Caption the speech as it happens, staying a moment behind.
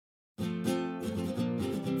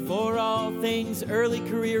things early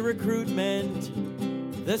career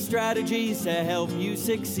recruitment, the strategies to help you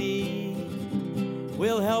succeed.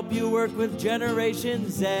 We'll help you work with Generation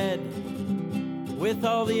Z with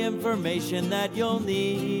all the information that you'll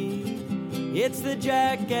need. It's the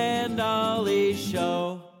Jack and Ollie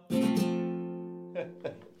Show.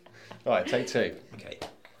 All right, take two. Okay.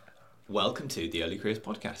 Welcome to the Early Careers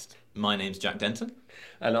Podcast. My name's Jack Denton.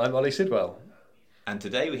 And I'm Ollie Sidwell. And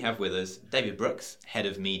today we have with us David Brooks, Head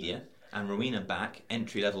of Media, and Rowena Bach,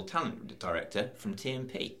 Entry-Level Talent Director from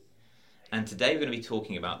TMP. And today we're going to be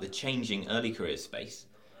talking about the changing early careers space,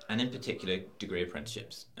 and in particular degree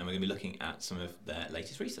apprenticeships. And we're going to be looking at some of their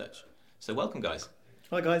latest research. So welcome, guys.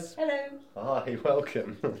 Hi, guys. Hello. Hi,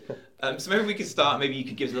 welcome. So maybe we could start, maybe you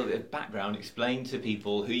could give us a little bit of background, explain to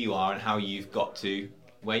people who you are and how you've got to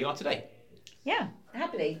where you are today. Yeah,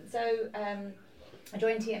 happily. So I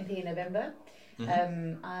joined TMP in November.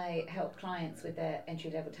 I help clients with their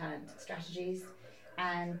entry-level talent strategies.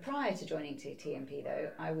 And prior to joining TMP, though,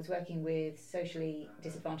 I was working with socially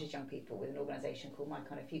disadvantaged young people with an organisation called My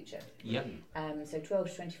Kind of Future. Yep. So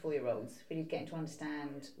 12 to 24-year-olds, really getting to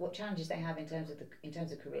understand what challenges they have in terms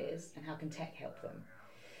of careers and how can tech help them.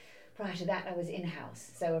 Prior to that, I was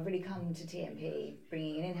in-house. So I've really come to TMP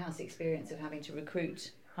bringing an in-house experience of having to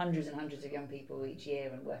recruit hundreds and hundreds of young people each year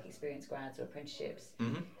and work experience grads or apprenticeships,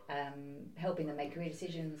 helping them make career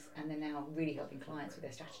decisions, and then now really helping clients with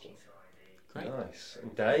their strategies. Great. Nice.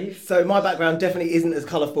 And Dave? So my background definitely isn't as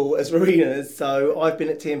colourful as Rowena's. So I've been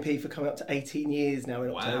at TMP for coming up to 18 years now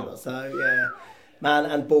in October. So yeah, man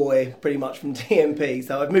and boy pretty much from TMP.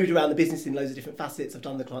 So I've moved around the business in loads of different facets. I've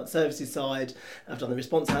done the client services side, I've done the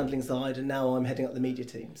response handling side, and now I'm heading up the media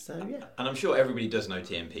team. So yeah. And I'm sure everybody does know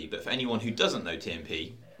TMP, but for anyone who doesn't know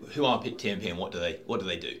TMP, who are TMP and what do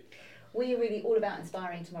they do? We're really all about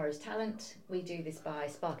inspiring tomorrow's talent. We do this by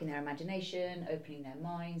sparking their imagination, opening their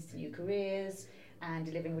minds to new careers, and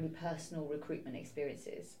delivering really personal recruitment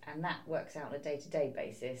experiences. And that works out on a day-to-day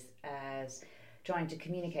basis as trying to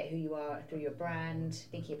communicate who you are through your brand,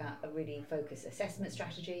 thinking about a really focused assessment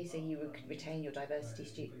strategy so you could retain your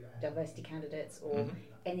diversity candidates or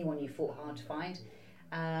anyone you fought hard to find.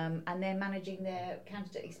 And then managing their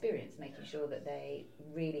candidate experience, making sure that they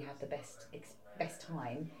really have the best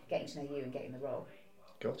time getting to know you and getting the role.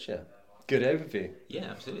 Gotcha. Good overview. Yeah,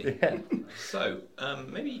 absolutely. Yeah. So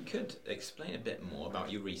maybe you could explain a bit more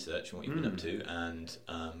about your research and what you've been up to, and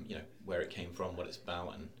where it came from, what it's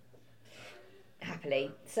about, and. Happily.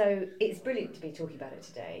 So it's brilliant to be talking about it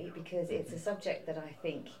today because it's a subject that I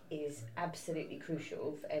think is absolutely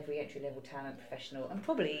crucial for every entry-level talent professional and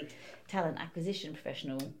probably talent acquisition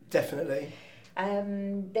professional. Definitely.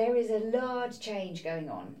 There is a large change going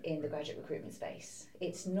on in the graduate recruitment space.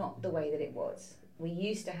 It's not the way that it was. We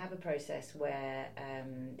used to have a process where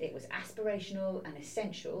it was aspirational and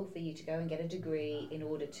essential for you to go and get a degree in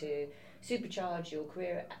order to supercharge your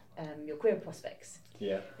career prospects.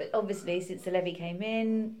 Yeah. But obviously, since the levy came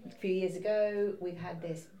in a few years ago, we've had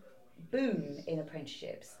this boom in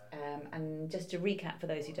apprenticeships. And just to recap for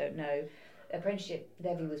those who don't know, apprenticeship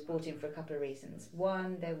levy was brought in for a couple of reasons.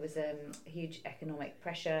 One, there was huge economic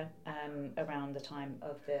pressure around the time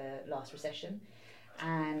of the last recession,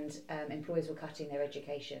 and employers were cutting their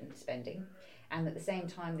education spending. And at the same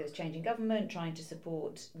time, there was change in government trying to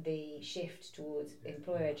support the shift towards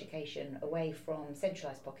employer education away from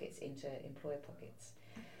centralised pockets into employer pockets.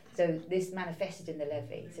 So this manifested in the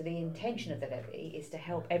levy. So the intention of the levy is to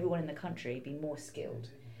help everyone in the country be more skilled,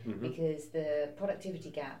 because the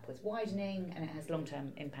productivity gap was widening and it has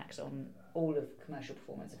long-term impacts on all of commercial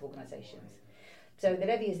performance of organisations. So the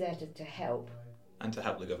levy is there to help. And to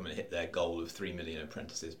help the government hit their goal of 3 million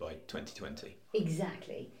apprentices by 2020.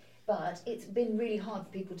 Exactly. But it's been really hard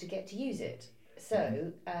for people to get to use it.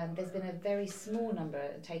 So there's been a very small number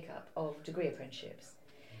take-up of degree apprenticeships.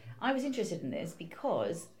 I was interested in this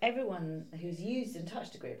because everyone who's used and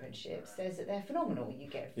touched degree apprenticeships says that they're phenomenal. You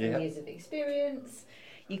get 4 years of experience,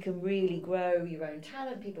 you can really grow your own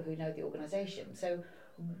talent, people who know the organisation. So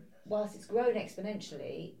whilst it's grown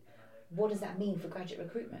exponentially, what does that mean for graduate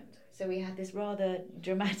recruitment? So we had this rather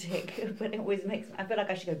dramatic, but it always makes, I feel like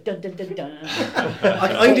I should go dun dun dun dun.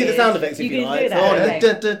 I can do the sound effects if you like. You can do that.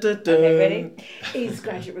 Dun, dun, dun, dun. Okay, ready? Is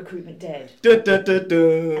graduate recruitment dead? Dun, dun, dun,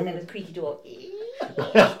 dun. And then a creaky door.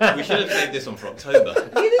 We should have saved this one for October.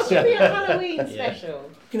 This should be a Halloween special.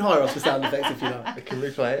 You can hire us for sound effects if you like. We can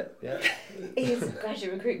replay it. Yeah. Is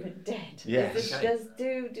graduate recruitment dead? Yes. Does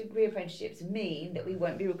degree apprenticeships mean that we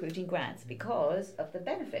won't be recruiting grads because of the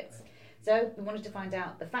benefits? So we wanted to find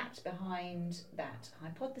out the facts behind that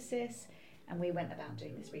hypothesis And we went about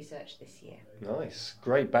doing this research this year. Nice,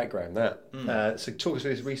 great background that. So talk us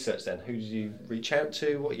through this research then. Who did you reach out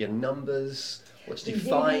to? What are your numbers? What did you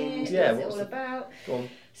find? What's it all about? Go on.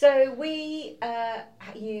 So we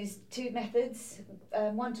used two methods,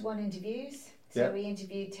 one-to-one interviews. So we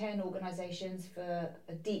interviewed 10 organisations for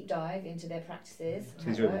a deep dive into their practices. So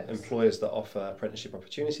these are employers that offer apprenticeship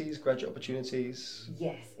opportunities, graduate opportunities?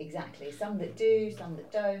 Yes, exactly. Some that do, some that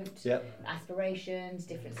don't. Yep. Aspirations,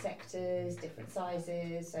 different sectors, different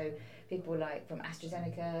sizes. So people like from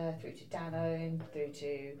AstraZeneca through to Danone, through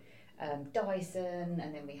to Dyson,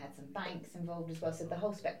 and then we had some banks involved as well. So the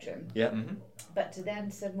whole spectrum. Yeah. Mm-hmm. But to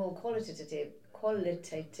then some more qualitative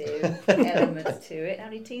elements to it. How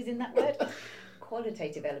many T's in that word?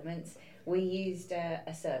 Qualitative elements. We used a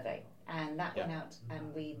survey, and that went out,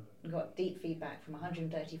 and we got deep feedback from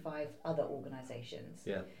 135 other organisations.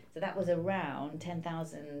 Yeah. So that was around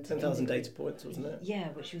 10,000 data points, wasn't it? Yeah,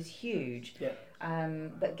 which was huge. Yeah.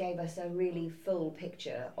 But gave us a really full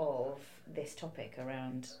picture of this topic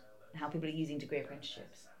around how people are using degree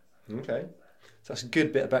apprenticeships. Okay. So that's a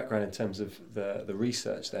good bit of background in terms of the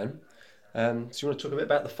research then. So you want to talk a bit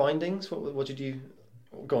about the findings? What did you...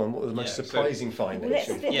 Go on, what were the most surprising findings?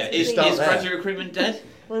 Is graduate recruitment dead?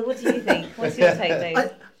 Well, what do you think? What's your take,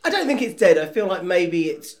 Dave? I don't think it's dead. I feel like maybe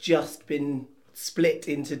it's just been split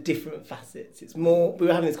into different facets. It's more... We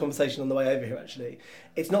were having this conversation on the way over here, actually.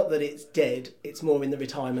 It's not that it's dead. It's more in the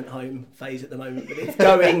retirement home phase at the moment. But it's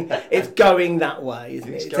going that way,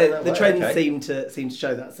 isn't it? The trends seem to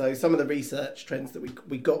show that. So some of the research trends that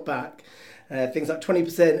we got back... things like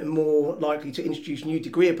 20% are more likely to introduce new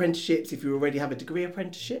degree apprenticeships if you already have a degree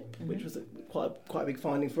apprenticeship, which was quite a big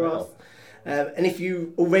finding for us. And if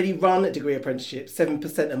you already run a degree apprenticeship,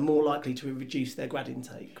 7% are more likely to reduce their grad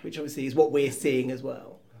intake, which obviously is what we're seeing as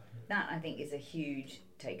well. That, I think, is a huge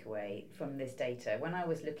takeaway from this data. When I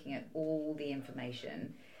was looking at all the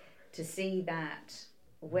information, to see that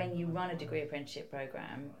when you run a degree apprenticeship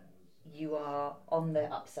programme, you are on the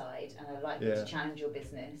upside and are likely to challenge your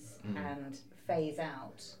business and phase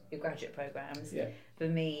out your graduate programmes. For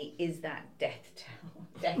me, is that death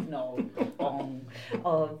knell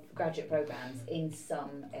of graduate programmes in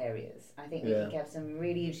some areas. I think we could have some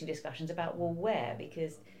really interesting discussions about, well, where,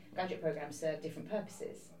 because graduate programmes serve different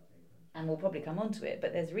purposes, and we'll probably come on to it,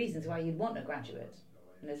 but there's reasons why you'd want a graduate.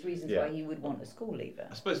 And there's reasons why you would want a school leaver.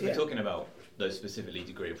 I suppose if we're talking about those specifically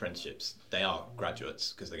degree apprenticeships, they are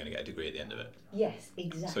graduates because they're going to get a degree at the end of it. Yes,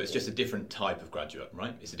 exactly. So it's just a different type of graduate,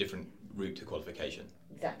 right? It's a different route to qualification.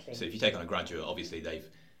 Exactly. So if you take on a graduate, obviously they've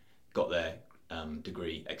got their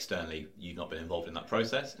degree externally. You've not been involved in that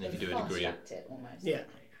process. And if you do a degree... it almost.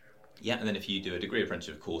 Yeah, and then if you do a degree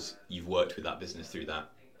apprenticeship, of course, you've worked with that business through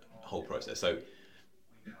that whole process. So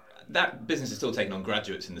that business is still taking on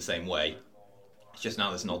graduates in the same way. It's just now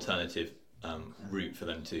there's an alternative route for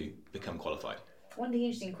them to become qualified. One of the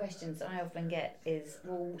interesting questions I often get is,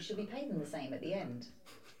 well, should we pay them the same at the end?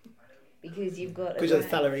 Because you've got... Because they're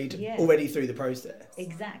salaried already through the process.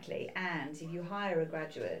 Exactly. And if you hire a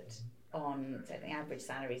graduate on, say, the average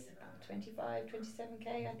salary is about 25,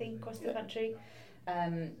 27k, I think, across the country.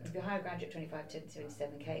 If you hire a graduate 25 to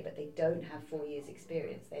 27k, but they don't have 4 years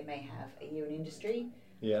experience, they may have a year in industry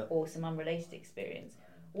or some unrelated experience.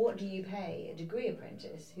 What do you pay a degree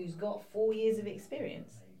apprentice who's got 4 years of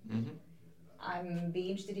experience? I'm be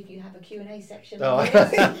interested if you have a Q&A section. I'm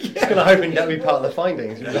hoping that'd be part of the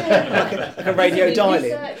findings. Like a radio dial-in.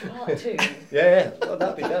 Research part 2. Well,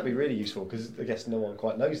 that'd be really useful because I guess no one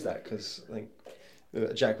quite knows that because I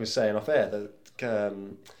think Jack was saying off air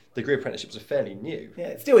that degree apprenticeships are fairly new. Yeah,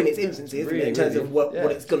 it's still in its infancy, isn't it, in terms of what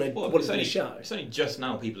it's going to show. It's only just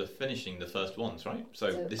now people are finishing the first ones, right?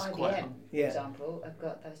 So this IBM, is quite... for example,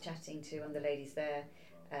 I was chatting to one of the ladies there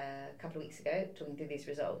a couple of weeks ago, talking through these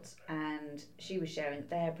results, and she was sharing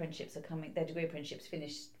that their degree apprenticeships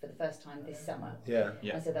finished for the first time this summer.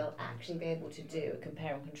 And so they'll actually be able to do a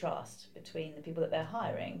compare and contrast between the people that they're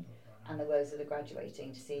hiring and those that are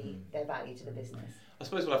graduating to see their value to the business. I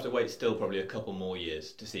suppose we'll have to wait still probably a couple more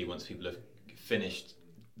years to see once people have finished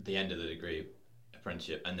the end of the degree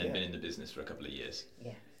apprenticeship and then been in the business for a couple of years.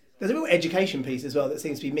 There's a real education piece as well that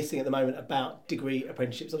seems to be missing at the moment about degree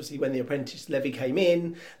apprenticeships. Obviously, when the apprentice levy came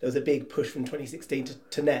in, there was a big push from 2016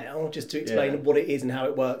 to now just to explain what it is and how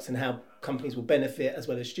it works and how companies will benefit as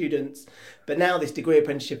well as students. But now this degree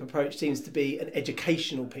apprenticeship approach seems to be an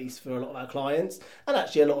educational piece for a lot of our clients and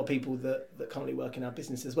actually a lot of people that currently work in our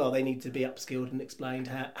business as well. They need to be upskilled and explained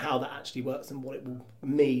how that actually works and what it will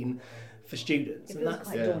mean for students. It feels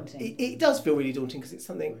quite daunting. It does feel really daunting because it's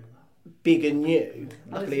something big and new.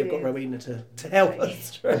 Luckily, I've got Rowena to help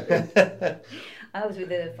us through. I was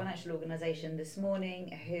with a financial organisation this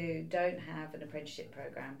morning who don't have an apprenticeship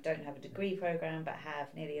programme, don't have a degree programme, but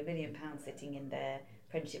have nearly £1 million sitting in their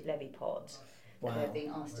apprenticeship levy pot that they're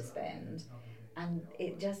being asked to spend, and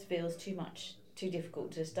it just feels too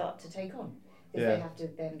difficult to start to take on. Because they have to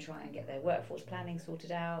then try and get their workforce planning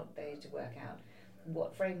sorted out. They have to work out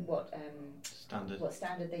what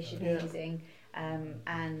standard they should be using,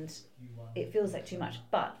 and it feels like too much.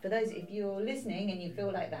 But for those, if you're listening and you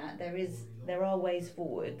feel like that, there are ways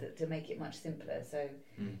forward to make it much simpler. So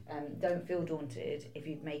don't feel daunted if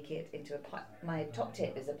you make it into my top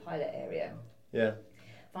tip is a pilot area. Yeah.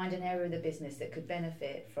 Find an area of the business that could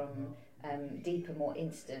benefit from deeper, more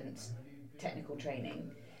instant technical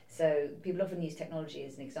training. So people often use technology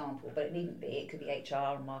as an example, but it needn't be. It could be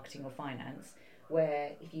HR, marketing, or finance.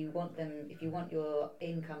 Where if you want your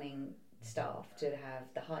incoming staff to have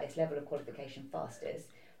the highest level of qualification fastest,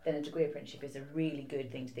 then a degree apprenticeship is a really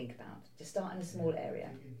good thing to think about. Just start in a small area.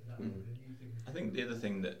 I think the other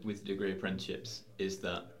thing that with degree apprenticeships is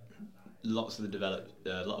that a lot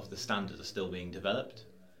of the standards are still being developed.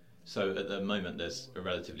 So at the moment, there's a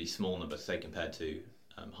relatively small number, say compared to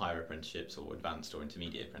higher apprenticeships or advanced or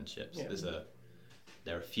intermediate apprenticeships. Yeah.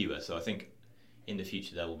 There are fewer. So I think in the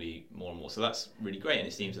future there will be more and more. So that's really great, and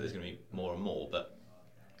it seems that there's going to be more and more. But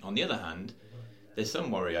on the other hand, there's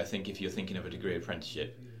some worry, I think, if you're thinking of a degree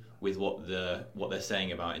apprenticeship with what they're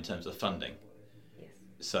saying about in terms of funding. Yes.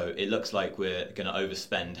 So it looks like we're going to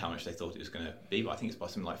overspend how much they thought it was going to be, but I think it's by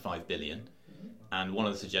something like 5 billion. Mm-hmm. And one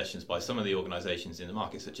of the suggestions by some of the organisations in the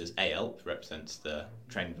market, such as AELP, represents the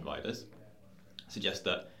training providers, suggests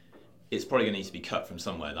that it's probably going to need to be cut from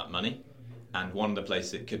somewhere, that money. And one of the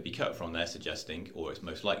places it could be cut from, they're suggesting, or it's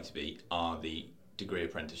most likely to be, are the degree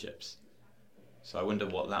apprenticeships. So I wonder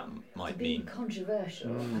what that might mean.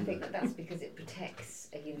 Controversial. I think that's because it protects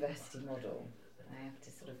a university model. I have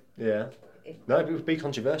to sort of... Yeah. No, it would be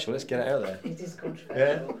controversial. Let's get it out there. It is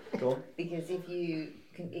controversial. Yeah, go on. Because if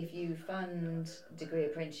you fund degree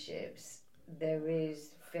apprenticeships, there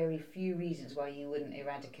is very few reasons why you wouldn't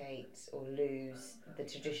eradicate or lose the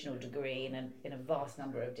traditional degree in a vast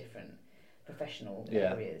number of different professional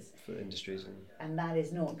areas. For industries. And that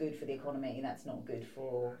is not good for the economy. That's not good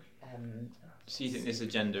for... So you think this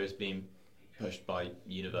agenda is being pushed by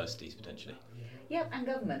universities potentially? Yeah, and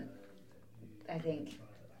government, I think.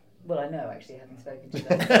 Well, I know actually, having spoken to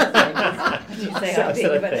them. I do say I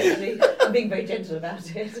think, but actually I'm being very gentle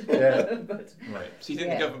about it. Yeah. Right. So you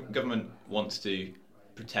think the government wants to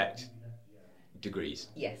protect degrees?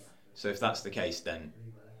 Yes. So if that's the case, then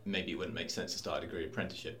maybe it wouldn't make sense to start a degree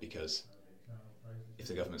apprenticeship, because if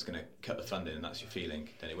the government's going to cut the funding and that's your feeling,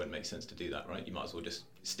 then it wouldn't make sense to do that, right? You might as well just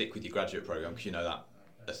stick with your graduate programme, because you know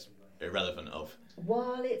that's irrelevant of...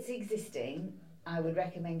 While it's existing, I would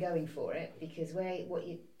recommend going for it, because what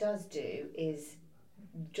it does do is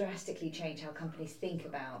drastically change how companies think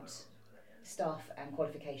about staff and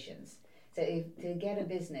qualifications. So to get a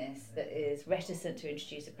business that is reticent to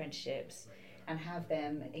introduce apprenticeships and have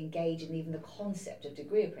them engage in even the concept of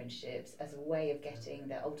degree apprenticeships as a way of getting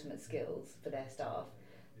their ultimate skills for their staff,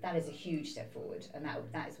 that is a huge step forward, and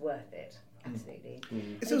that is worth it. Absolutely.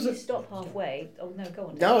 It's also, if you stop halfway. Oh no, go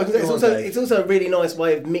on. No, it's also a really nice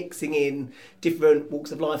way of mixing in different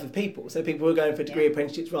walks of life of people. So people are going for degree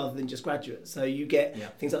apprenticeships rather than just graduates. So you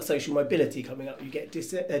get things like social mobility coming up. You get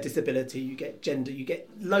disability. You get gender. You get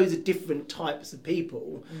loads of different types of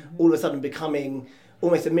people. All of a sudden becoming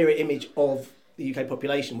almost a mirror image of the UK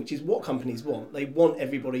population, which is what companies want. They want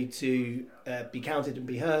everybody to be counted and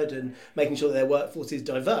be heard, and making sure that their workforce is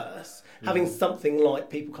diverse. Having something like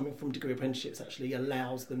people coming from degree apprenticeships actually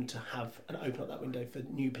allows them to have and open up that window for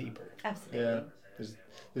new people. Absolutely. Yeah.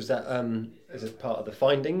 Was that is it part of the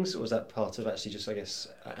findings, or was that part of actually just, I guess,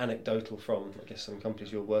 anecdotal from, I guess, some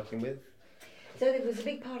companies you're working with? So there was a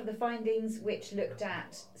big part of the findings which looked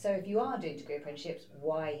at, so if you are doing degree apprenticeships,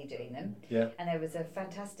 why are you doing them? Yeah. And there was a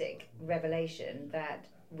fantastic revelation that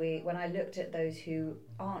when I looked at those who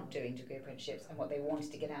aren't doing degree apprenticeships and what they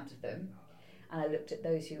wanted to get out of them, and I looked at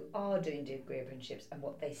those who are doing degree apprenticeships and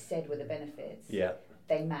what they said were the benefits,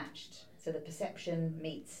 they matched. So the perception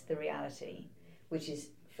meets the reality, which is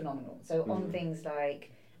phenomenal. So on things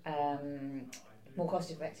like more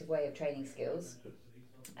cost-effective way of training skills,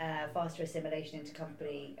 faster assimilation into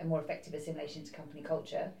company, a more effective assimilation into company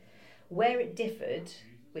culture. Where it differed,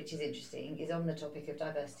 which is interesting, is on the topic of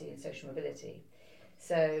diversity and social mobility.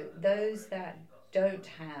 So those that don't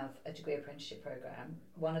have a degree apprenticeship programme,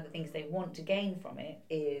 one of the things they want to gain from it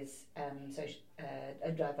is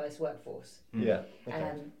a diverse workforce. Yeah.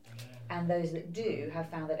 Okay. And those that do have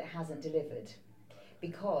found that it hasn't delivered,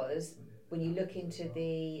 because when you look into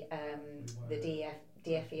the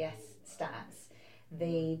DFES stats,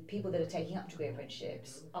 the people that are taking up degree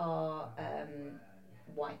apprenticeships are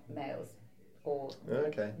white males, or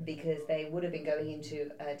because they would have been going into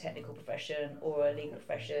a technical profession or a legal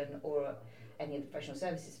profession or any of the professional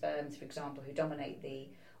services firms, for example, who dominate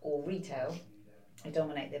or retail, who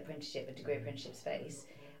dominate the apprenticeship and degree apprenticeship space.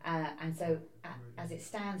 And so, as it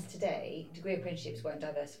stands today, degree apprenticeships won't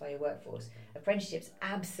diversify your workforce. Apprenticeships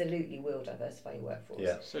absolutely will diversify your workforce.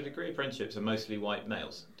 Yeah. So degree apprenticeships are mostly white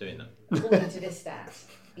males doing them? According to this stat,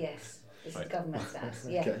 yes. This Right. is government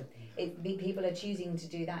stats, yeah. Okay. People are choosing to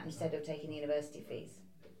do that instead of taking the university fees.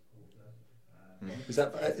 Is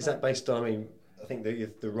that based on, I think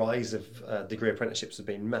the rise of degree apprenticeships have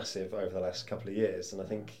been massive over the last couple of years, and I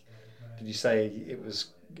think, did you say it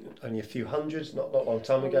was only a few hundred not a long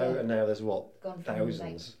time ago, and now there's what, gone from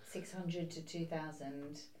thousands? 600 to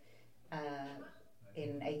 2,000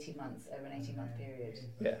 in 18 months, over an 18-month period.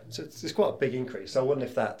 Yeah, so it's quite a big increase. So I wonder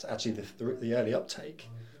if that actually the early uptake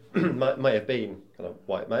may have been kind of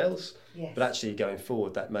white males, Yes. but actually going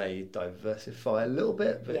forward that may diversify a little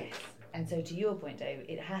bit. But Yes, and so to your point, Dave,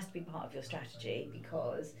 it has to be part of your strategy,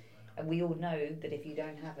 because we all know that if you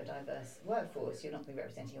don't have a diverse workforce, you're not going to be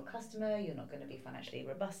representing your customer, you're not going to be financially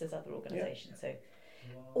robust as other organisations. So,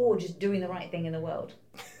 or just doing the right thing in the world.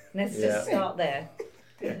 Let's just start there.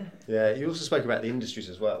 Yeah, you also spoke about the industries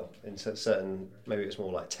as well. In certain, maybe it's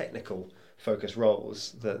more like technical focused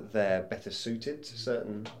roles, that they're better suited to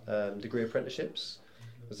certain degree apprenticeships.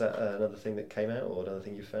 Was that another thing that came out, or another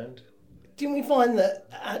thing you found? Didn't we find that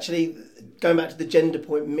actually, going back to the gender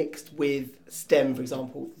point, mixed with STEM, for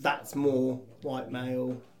example, that's more white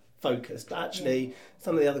male focused, but actually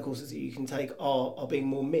some of the other courses that you can take are being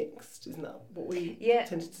more mixed? Isn't that what we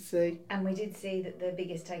tended to see? And we did see that the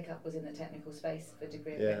biggest take-up was in the technical space for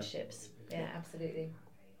degree apprenticeships. Yeah, absolutely.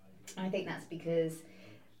 I think that's because,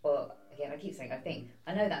 well, again, I keep saying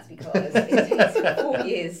I know that's because it takes 4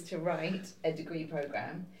 years to write a degree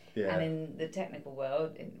programme. Yeah. And in the technical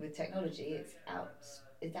world, with technology,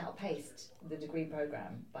 it's outpaced the degree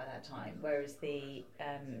programme by that time, whereas the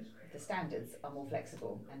standards are more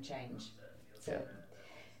flexible and change. So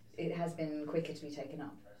it has been quicker to be taken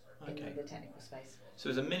up in the technical space. So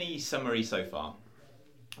as a mini summary so far,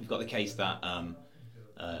 we've got the case that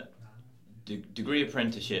degree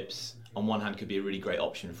apprenticeships on one hand could be a really great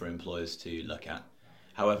option for employers to look at.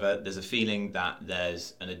 However, there's a feeling that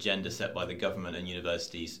there's an agenda set by the government and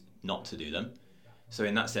universities not to do them. So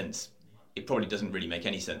in that sense, it probably doesn't really make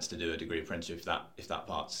any sense to do a degree apprenticeship if that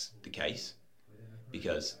part's the case,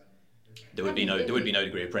 because there would be no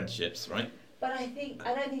degree apprenticeships, right? But I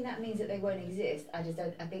don't think that means that they won't exist. I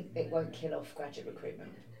think it won't kill off graduate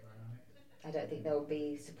recruitment. I don't think they'll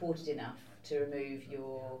be supported enough to remove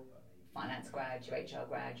your finance grad, your HR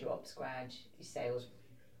grad, your ops grad, your sales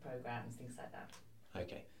programs, things like that.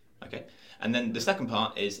 Okay. And then the second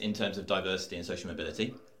part is in terms of diversity and social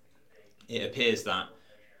mobility. It appears that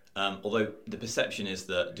although the perception is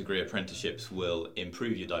that degree apprenticeships will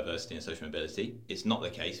improve your diversity and social mobility, it's not the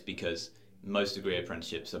case, because most degree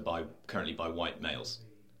apprenticeships are currently by white males.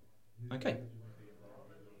 Okay.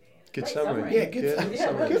 Good Great summary. Yeah, good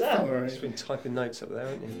summary. Good summary. You've been typing notes up there,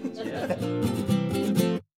 haven't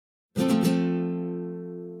you?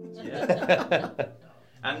 Yeah.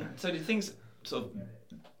 And so did things sort of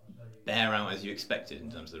bear out as you expected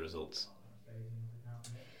in terms of the results?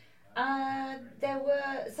 There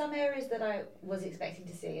were some areas that I was expecting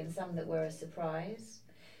to see and some that were a surprise.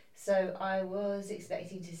 So I was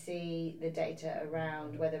expecting to see the data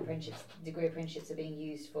around whether degree apprenticeships are being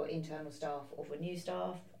used for internal staff or for new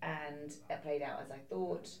staff, and it played out as I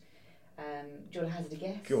thought. Do you want to hazard a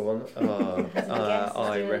guess? Go on. Hazard a guess.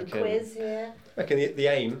 I Do a reckon. quiz here. The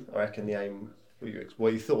aim.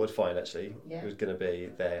 What you thought would find actually Yeah. was going to be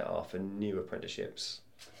there are for new apprenticeships.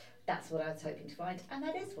 That's what I was hoping to find, and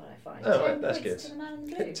that is what I find. Oh, 10 right, that's points good. to the man in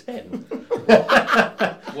blue. 10.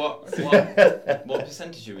 What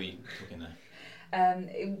percentage are we talking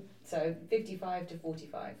there? So 55 to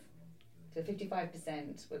 45. So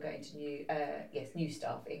 55% were going to new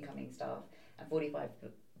staff, incoming staff, and 45%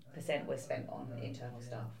 was spent on internal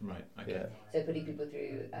staff. Right. Okay. Yeah. So putting people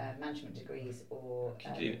through management degrees or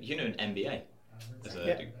You know, an MBA as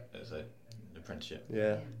an apprenticeship,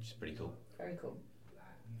 Yeah. which is pretty cool. very cool.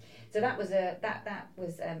 So that was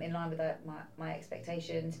in line with my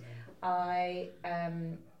expectations. I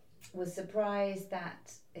was surprised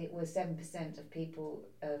that it was 7%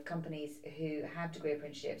 of companies who have degree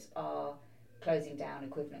apprenticeships are closing down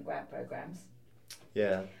equivalent grad programs.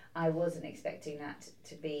 Yeah. I wasn't expecting that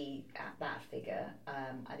to be at that figure.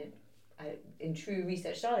 In true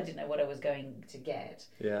research style, I didn't know what I was going to get.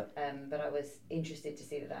 Yeah. But I was interested to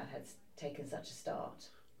see that had taken such a start.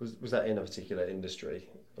 Was that in a particular industry?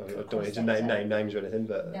 I don't want you to Cross-sector. name names or anything,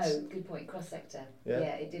 but No, good point. Cross-sector. Yeah.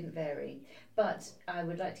 It didn't vary. But I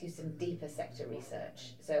would like to use some deeper sector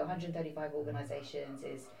research. So 135 organisations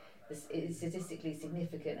is statistically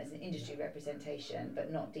significant as an industry representation,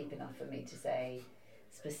 but not deep enough for me to say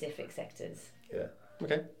specific sectors. Yeah.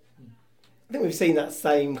 Okay. I think we've seen that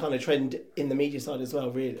same kind of trend in the media side as well,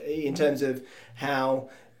 really, in terms of how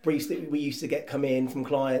briefs that we used to get come in from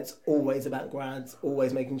clients, always about grads,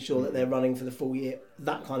 always making sure that they're running for the full year.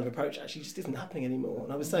 That kind of approach actually just isn't happening anymore.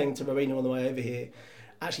 And I was saying to Rowena on the way over here,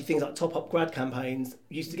 actually things like top-up grad campaigns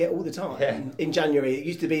used to get all the time. Yeah. In January, it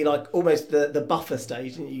used to be like almost the buffer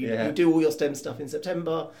stage. You do all your STEM stuff in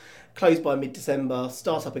September, close by mid-December,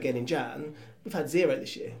 start up again in Jan. We've had 0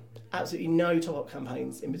 this year. Absolutely no top-up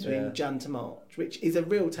campaigns in between Jan to March, which is a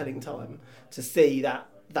real telling time to see that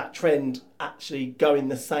trend actually going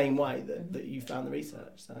the same way that you found the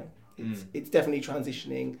research. So it's definitely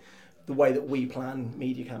transitioning the way that we plan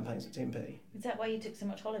media campaigns at TMP. Is that why you took so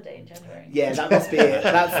much holiday in January? Yeah, that must be it.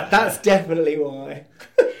 That's definitely why.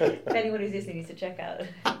 If anyone who's listening needs to check out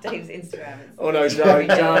Dave's Instagram. Oh no,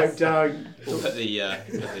 don't. We'll put the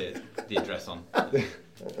address on.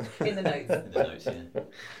 In the notes. In the notes, yeah.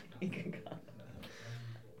 You can go.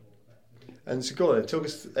 And so go on, talk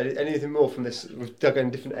us anything more from this. We've dug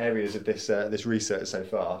in different areas of this research so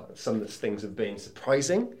far. Some of the things have been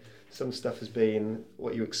surprising. Some stuff has been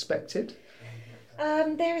what you expected.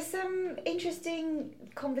 There are some interesting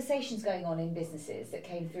conversations going on in businesses that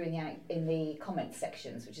came through in the comments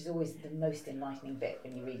sections, which is always the most enlightening bit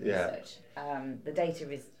when you read research. The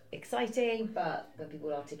data is exciting, but when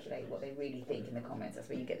people articulate what they really think in the comments, that's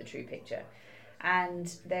where you get the true picture.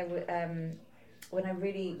 And there were, when I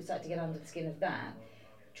really started to get under the skin of that,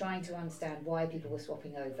 trying to understand why people were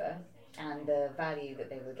swapping over and the value that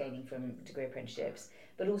they were gaining from degree apprenticeships,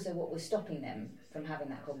 but also what was stopping them from having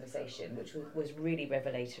that conversation, which was really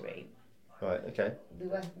revelatory. Right, okay.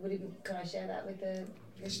 Can I share that with the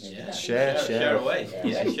listeners? Yeah, share away.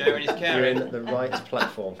 Yeah. He's sharing his You're caring. in the right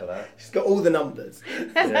platform for that. She's got all the numbers.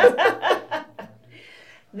 Yeah.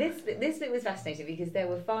 This bit was fascinating because there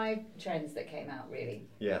were 5 trends that came out, really.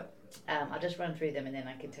 Yeah. I'll just run through them and then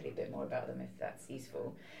I can tell you a bit more about them if that's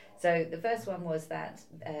useful. So the first one was that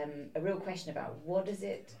a real question about what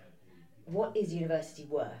is university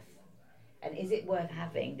worth? And is it worth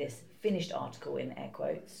having this finished article in air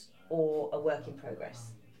quotes or a work in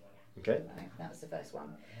progress? Okay. Right, that was the first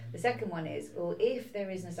one. The second one is, well, if there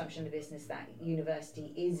is an assumption in the business that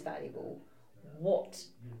university is valuable, what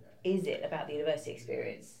is it about the university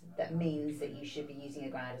experience that means that you should be using a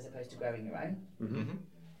grad as opposed to growing your own? Mm-hmm.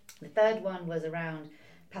 The third one was around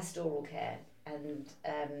pastoral care, and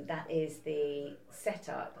that is the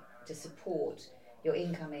setup to support your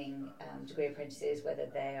incoming degree apprentices, whether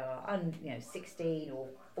they are 16 or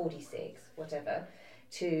 46, whatever,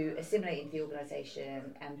 to assimilate into the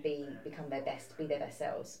organisation and be their best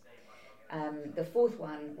selves. The fourth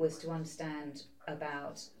one was to understand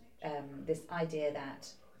about this idea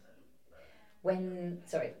that the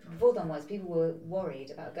fourth one was people were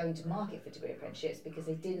worried about going to market for degree apprenticeships because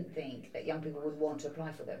they didn't think that young people would want to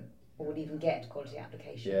apply for them or would even get quality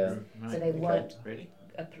applications. Yeah. So they weren't Really?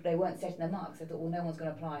 They weren't setting their marks. They thought, well, no one's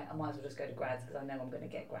going to apply. I might as well just go to grads because I know I'm going to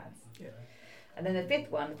get grads. Yeah. And then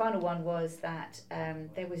the final one was that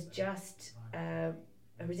there was just a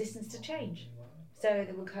resistance to change. So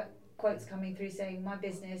there were quotes coming through saying, my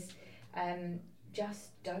business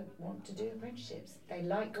just don't want to do apprenticeships. They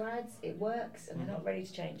like grads, it works, and they're not ready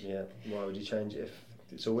to change. Yeah. Why would you change it if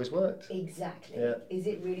it's always worked? Exactly. Yeah. Is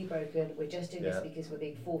it really broken? We're just doing Yeah. this because we're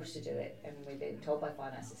being forced to do it, and we're being told by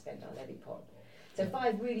finance to spend our levy pot. So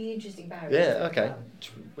 5 really interesting barriers. Yeah. Okay.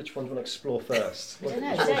 Which one do you want to explore first? I don't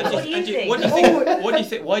know. Which- Dave, what do you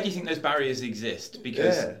think? Why do you think those barriers exist?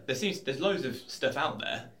 Because Yeah. there's loads of stuff out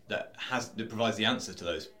there that provides the answer to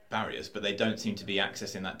those barriers, but they don't seem to be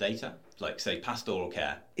accessing that data. Like, say, pastoral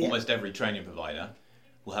care. Yeah. Almost every training provider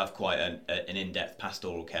will have quite an in-depth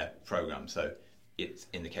pastoral care program. So it's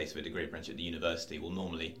in the case of a degree apprenticeship, the university will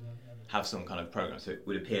normally have some kind of program. So it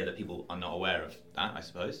would appear that people are not aware of that, I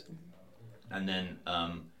suppose. And then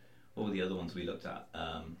what were the other ones we looked at?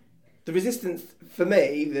 The resistance, for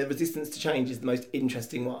me, the resistance to change is the most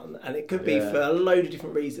interesting one, and it could be Yeah. for a load of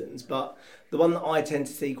different reasons, but the one that I tend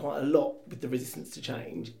to see quite a lot with the resistance to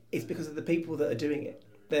change is because of the people that are doing it.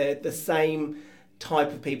 They're the same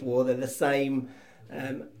type of people, or they're the same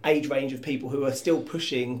age range of people who are still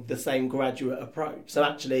pushing the same graduate approach. So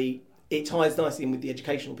actually, it ties nicely in with the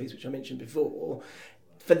educational piece, which I mentioned before.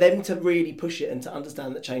 for them to really push it and to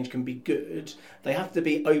understand that change can be good, they have to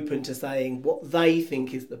be open to saying what they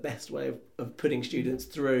think is the best way of putting students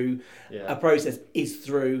through a process is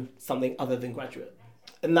through something other than graduate.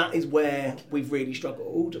 And that is where we've really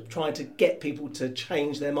struggled, trying to get people to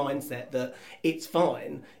change their mindset that it's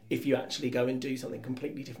fine if you actually go and do something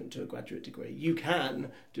completely different to a graduate degree. You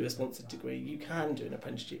can do a sponsored degree, you can do an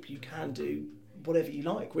apprenticeship, you can do whatever you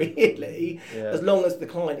like, really, as long as the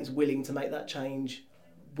client is willing to make that change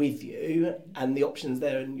with you and the options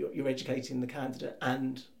there, and you're educating the candidate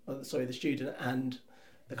and the student and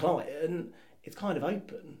the client. It's kind of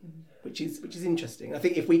open, which is interesting. I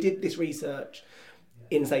think if we did this research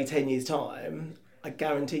in say 10 years time, I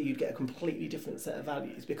guarantee you'd get a completely different set of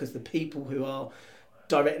values, because the people who are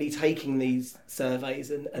directly taking these surveys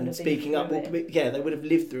and speaking up they would have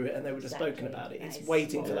lived through it and they would have spoken about it. It's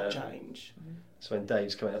waiting for that change. So when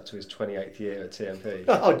Dave's coming up to his 28th year at TMP,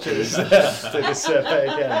 oh jeez, do this survey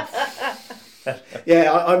again.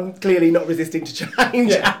 I'm clearly not resisting to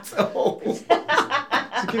change at all. It's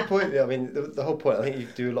a good point. I mean, the whole point, I think you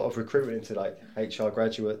do a lot of recruitment into like HR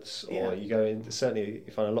graduates, or you go in, certainly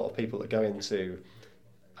you find a lot of people that go into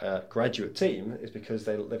a graduate team is because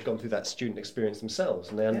they've gone through that student experience themselves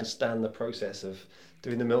and they understand the process of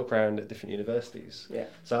doing the milk round at different universities. Yeah.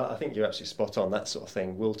 So I think you're absolutely spot on. That sort of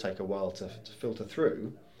thing will take a while to filter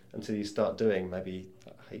through until you start doing maybe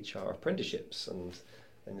HR apprenticeships and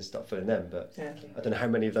then you start filling them. But I don't know how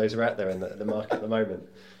many of those are out there in the market at the moment.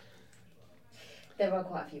 There are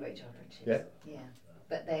quite a few HR apprenticeships. Yeah.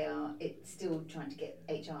 But it's still trying to get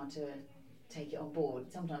HR to take it on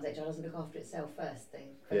board. Sometimes HR doesn't look after itself first. They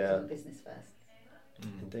focus on the business first.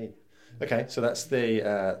 Indeed. Okay, so that's the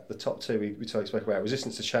top two we spoke about: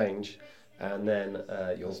 resistance to change, and then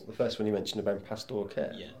the first one you mentioned about pastoral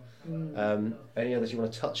care. Yeah. Any others you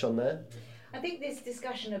want to touch on there? I think this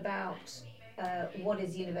discussion about what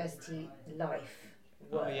is university life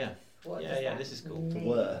worth. This is cool.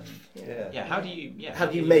 Worth. Yeah. How do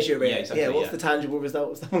you measure it? Yeah, exactly, what's the tangible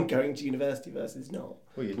result of someone going to university versus not?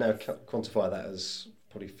 Well, you'd now quantify that as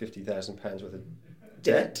probably £50,000 worth of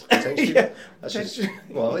debt.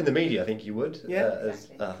 Well, in the media, I think you would.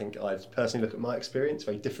 Exactly. I think I'd personally look at my experience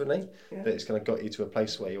very differently. That it's kind of got you to a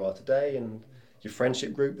place where you are today, and your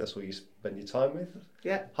friendship group, that's what you spend your time with.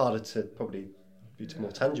 Yeah. Harder to probably be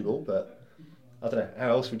more tangible, but I don't know, how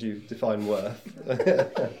else would you define worth?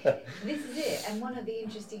 This is it, and one of the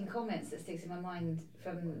interesting comments that sticks in my mind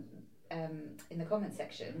from in the comment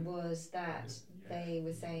section was that they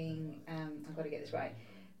were saying, I've got to get this right,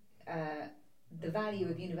 the value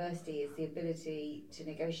of university is the ability to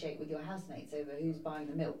negotiate with your housemates over who's buying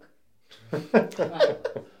the milk. Right.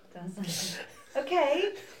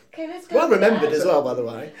 Okay, let's go. Well remembered as well, by the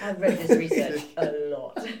way. I've read this research a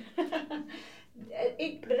lot.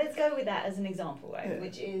 But let's go with that as an example, right?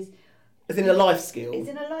 Which is... It's in a life skill. It's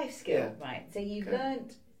in a life skill, right? So you've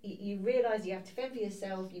learned, you realise you have to fend for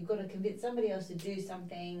yourself, you've got to convince somebody else to do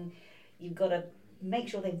something, you've got to make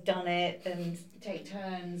sure they've done it and take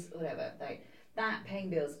turns, whatever. Like that, paying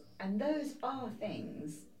bills. And those are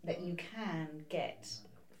things that you can get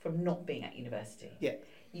from not being at university. Yeah.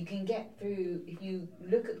 You can get through, if you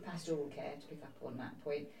look at pastoral care, to pick up on that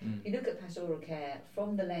point, you look at pastoral care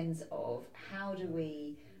from the lens of how do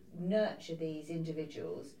we nurture these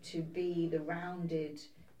individuals to be the rounded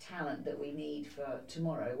talent that we need for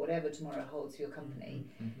tomorrow, whatever tomorrow holds for your company.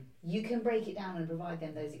 You can break it down and provide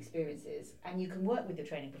them those experiences, and you can work with the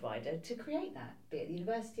training provider to create that, be it the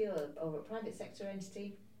university or a private sector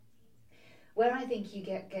entity. Where I think you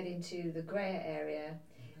get into the greyer area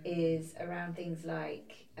is around things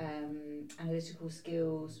like analytical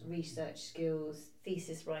skills, research skills,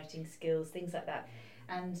 thesis writing skills, things like that.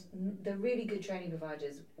 And the really good training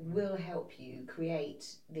providers will help you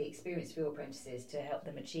create the experience for your apprentices to help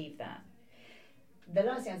them achieve that. The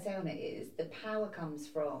last thing I'd say on it is the power comes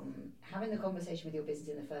from having the conversation with your business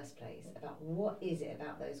in the first place about what is it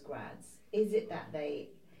about those grads? Is it that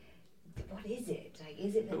what is it? Like,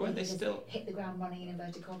 is it that they still hit the ground running in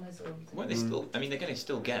inverted commas? Or won't they still? I mean, they're going to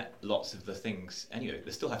still get lots of the things anyway.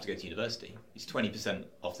 They still have to go to university. It's 20%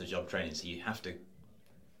 off the job training, so you have to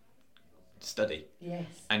study. Yes.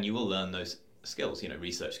 And you will learn those skills,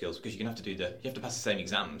 research skills, because you have to pass the same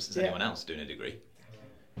exams as anyone else doing a degree.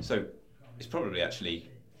 So it's probably actually,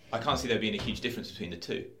 I can't see there being a huge difference between the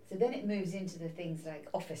two. So then it moves into the things like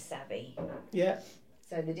office savvy. Yeah.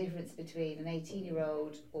 So the difference between an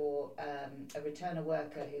 18-year-old or a returner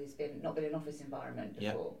worker who's not been in an office environment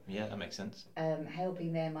before. Yeah, that makes sense.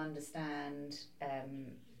 Helping them understand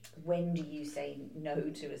when do you say no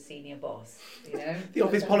to a senior boss, The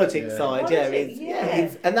office politics side,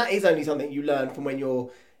 and that is only something you learn from when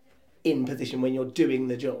you're in position when you're doing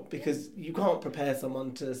the job, because you can't prepare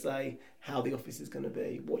someone to say how the office is going to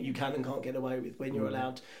be, what you can and can't get away with when you're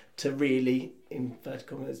allowed to really, in inverted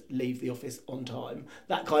commas, leave the office on time.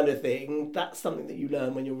 That kind of thing, that's something that you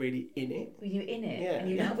learn when you're really in it. When you're in it, and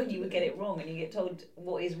you know when you would get it wrong and you get told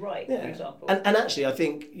what is right, for example. And actually, I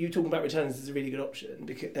think you talking about returns is a really good option,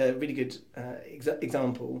 because really good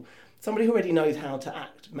example. Somebody who already knows how to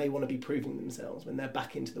act may want to be proving themselves when they're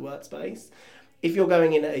back into the workspace. If you're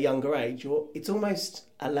going in at a younger age, it's almost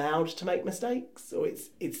allowed to make mistakes, or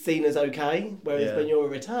it's seen as okay. Whereas when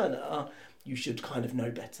you're a returner, you should kind of know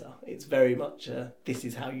better. It's very much this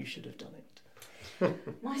is how you should have done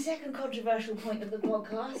it. My second controversial point of the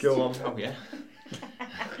podcast. Go on. Oh yeah.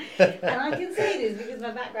 And I can say this because my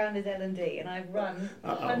background is L&D, and I've run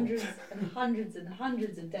hundreds and hundreds and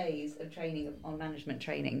hundreds of days of training on management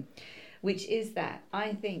training, which is that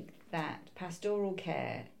I think that pastoral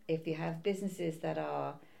care, if you have businesses that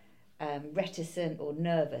are reticent or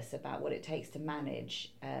nervous about what it takes to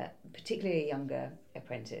manage, particularly a younger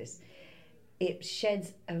apprentice, it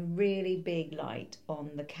sheds a really big light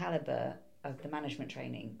on the calibre of the management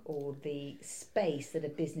training, or the space that a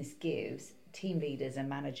business gives team leaders and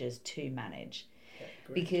managers to manage.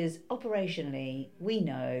 Because operationally, we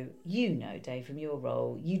know, Dave, from your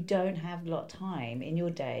role, you don't have a lot of time in your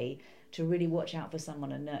day to really watch out for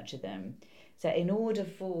someone and nurture them. So in order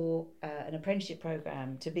for an apprenticeship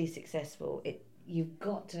programme to be successful, you've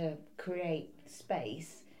got to create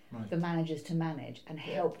space for managers to manage and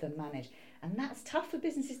help them manage. And that's tough for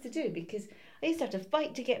businesses to do, because I used to have to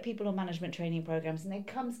fight to get people on management training programs, and they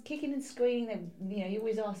come kicking and screaming. You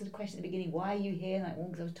always ask the question at the beginning, why are you here? Like, well,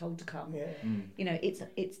 because I was told to come. Yeah.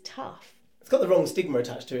 It's tough. It's got the wrong stigma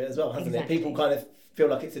attached to it as well, hasn't it? People kind of feel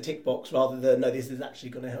like it's a tick box rather than, no, this is actually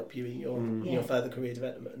going to help you in your further career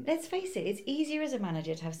development. Let's face it, it's easier as a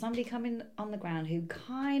manager to have somebody come in on the ground who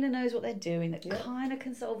kind of knows what they're doing, that kind of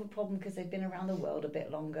can solve a problem because they've been around the world a bit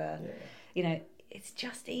longer. It's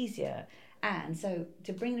just easier. And so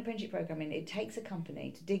to bring an apprenticeship programme in, it takes a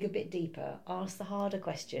company to dig a bit deeper, ask the harder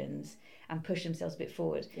questions and push themselves a bit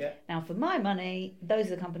forward. Yeah. Now, for my money, those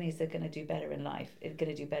are the companies that are going to do better in life, are going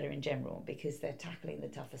to do better in general, because they're tackling the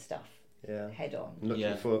tougher stuff head on.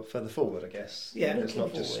 Looking further forward, I guess. Yeah, it's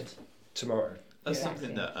not just tomorrow. That's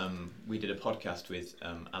something that we did a podcast with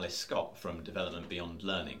Alice Scott from Development Beyond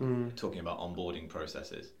Learning, talking about onboarding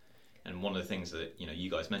processes. And one of the things that you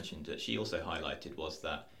guys mentioned that she also highlighted was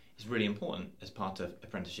that it's really important as part of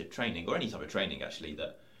apprenticeship training, or any type of training actually,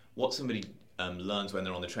 that what somebody learns when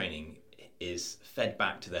they're on the training is fed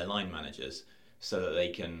back to their line managers so that they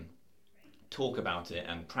can talk about it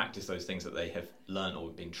and practice those things that they have learned or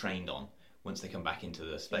been trained on once they come back into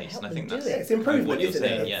the space. And I think that's it's improvement, what you're isn't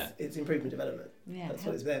saying. it? It's improvement development. Yeah, that's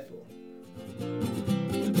what it's there for.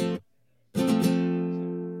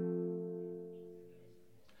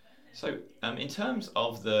 So, in terms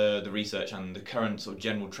of the research and the current sort of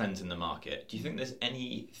general trends in the market, do you think there's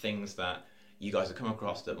any things that you guys have come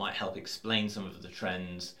across that might help explain some of the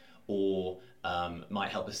trends, or might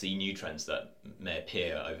help us see new trends that may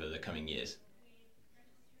appear over the coming years?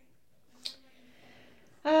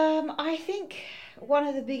 I think one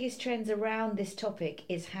of the biggest trends around this topic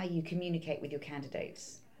is how you communicate with your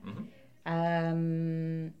candidates.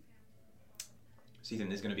 Mm-hmm. So you think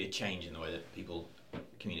there's going to be a change in the way that people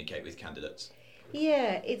communicate with candidates?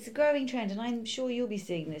 Yeah, it's a growing trend, and I'm sure you'll be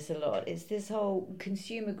seeing this a lot. It's this whole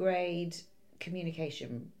consumer grade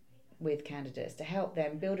communication with candidates to help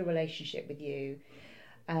them build a relationship with you.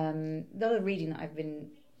 A lot of reading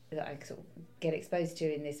that I sort of get exposed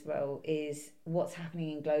to in this role is what's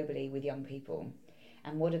happening globally with young people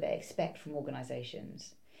and what do they expect from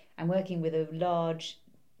organisations. I'm working with a large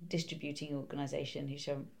distributing organisation who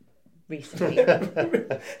show recently,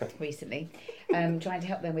 trying to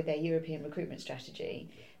help them with their European recruitment strategy.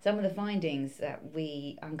 Some of the findings that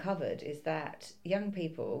we uncovered is that young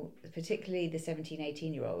people, particularly the 17,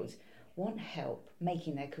 18-year-olds, want help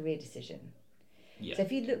making their career decision. Yeah. So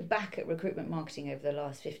if you look back at recruitment marketing over the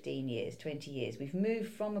last 15 years, 20 years, we've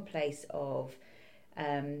moved from a place of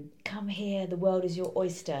come here, the world is your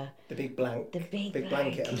oyster. The big blanket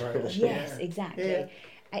approach. Yes, exactly. Yeah.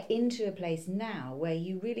 Into a place now where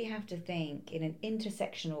you really have to think in an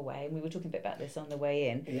intersectional way, and we were talking a bit about this on the way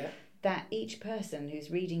in, that each person who's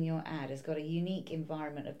reading your ad has got a unique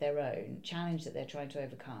environment of their own, challenge that they're trying to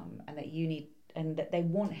overcome, and that they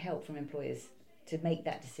want help from employers to make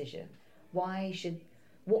that decision.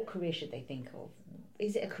 What career should they think of?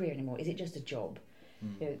 Is it a career anymore? Is it just a job?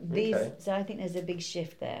 So I think there's a big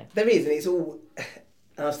shift there. There is, and it's all,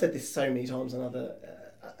 and I've said this so many times on other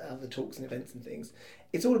other talks and events and things,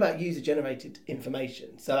 it's all about user-generated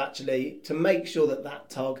information. So actually, to make sure that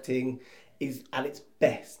targeting is at its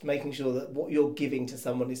best, making sure that what you're giving to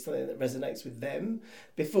someone is something that resonates with them.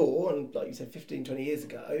 Before, and like you said, 15, 20 years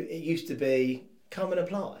ago, it used to be come and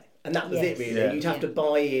apply. And that was it, really. Yeah. You'd have to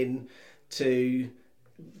buy in to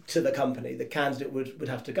the company. The candidate would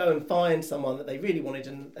have to go and find someone that they really wanted,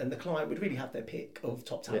 and the client would really have their pick of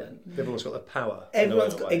top talent. Yeah. Everyone's got the power.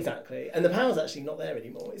 Everyone's got, exactly. And the power's actually not there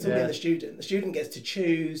anymore. It's all in the student. The student gets to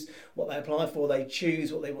choose what they apply for, they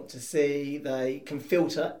choose what they want to see, they can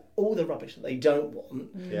filter all the rubbish that they don't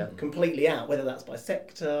want completely out, whether that's by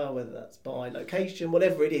sector, whether that's by location,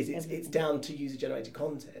 whatever it is, it's down to user-generated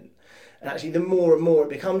content. And actually, the more and more it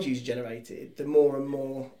becomes user-generated, the more and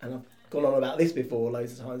more, and I've gone on about this before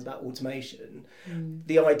loads of times about automation,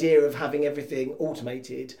 the idea of having everything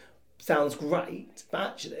automated sounds great, but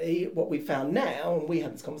actually what we've found now, and we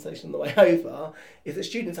had this conversation on the way over, is that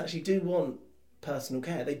students actually do want personal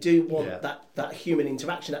care. They do want that human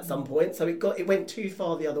interaction at some point. So it went too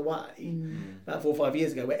far the other way about 4 or 5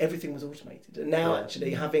 years ago, where everything was automated, and now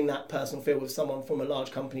actually having that personal feel with someone from a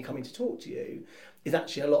large company coming to talk to you is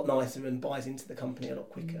actually a lot nicer and buys into the company a lot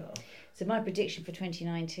quicker. So my prediction for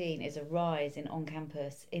 2019 is a rise in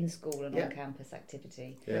on-campus, in-school and on-campus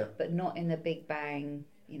activity, but not in the big bang,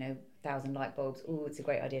 1,000 light bulbs, oh, it's a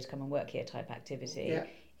great idea to come and work here type activity. Yeah.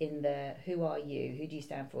 In the who are you, who do you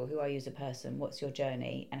stand for, who are you as a person, what's your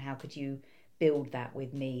journey, and how could you build that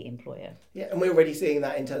with me, employer? Yeah, and we're already seeing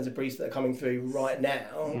that in terms of briefs that are coming through right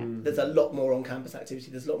now. There's a lot more on-campus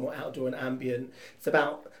activity, there's a lot more outdoor and ambient. It's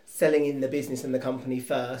about selling in the business and the company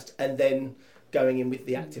first, and then going in with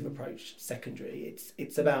the active approach secondary.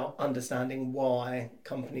 It's about understanding why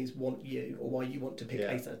companies want you, or why you want to pick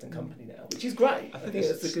a certain company now, which is great. I think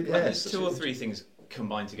that's a good way. There's 2 or 3 things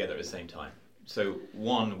combined together at the same time. So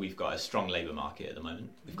one, we've got a strong labour market at the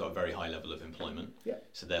moment. We've got a very high level of employment. Yeah.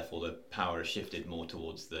 So therefore the power has shifted more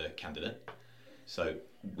towards the candidate. So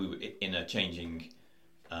in a changing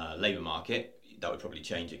labour market, that would probably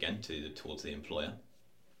change again towards the employer.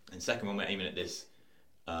 And second, when we're aiming at this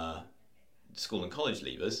school and college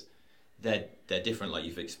leavers, they're different, like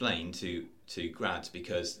you've explained, to grads,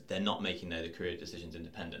 because they're not making their career decisions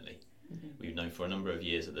independently. We've known for a number of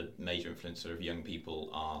years that the major influencer of young people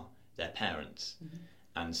are their parents.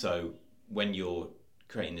 And so when you're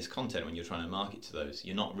creating this content, when you're trying to market to those,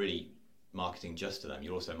 you're not really marketing just to them,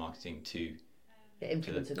 you're also marketing to the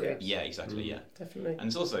influencer groups. Yeah, exactly. Yeah, definitely. And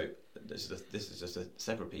it's also, this is just a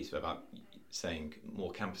separate piece about saying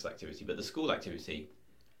more campus activity, but the school activity,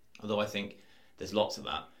 although I think there's lots of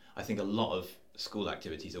that, I think a lot of school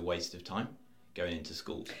activities are a waste of time going into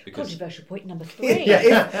schools. Because controversial point number 3.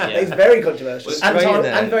 It's very controversial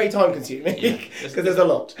and very time consuming, because there's a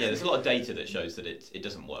lot. Yeah, there's a lot of data that shows that it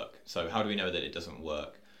doesn't work. So how do we know that it doesn't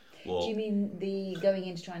work? Well, do you mean the going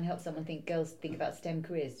in to try and help someone girls think about STEM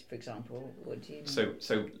careers, for example? What do you mean?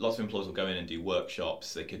 So lots of employers will go in and do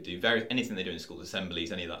workshops. They could do anything they do in schools,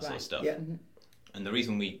 assemblies, any of that sort of stuff. Yeah. And the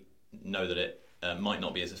reason we know that it might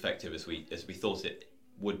not be as effective as we thought it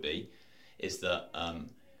would be is that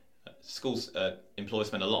schools employers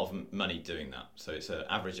spend a lot of money doing that. So it's an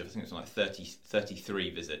average of, I think it's like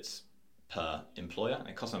 33 visits per employer, and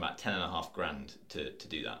it costs them about $10,500 to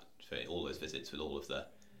do that, for all those visits with all of the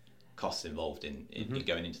costs involved in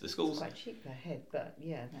going into the schools. It's quite cheap per head, but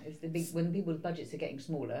that is the big. When people's budgets are getting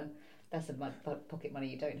smaller, that's the pocket money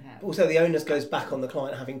you don't have. Also, the onus goes back on the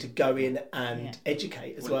client having to go in and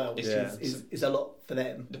educate as well, which is a lot for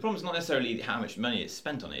them. The problem is not necessarily how much money is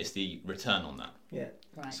spent on it, it's the return on that. Yeah.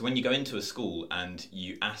 Right. So when you go into a school and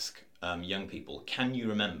you ask young people, can you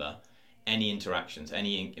remember any interactions,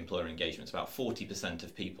 any employer engagements? About 40%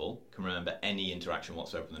 of people can remember any interaction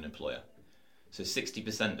whatsoever with an employer. So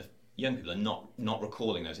 60% of young people are not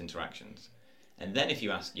recalling those interactions. And then if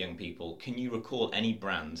you ask young people, can you recall any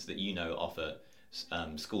brands that you know offer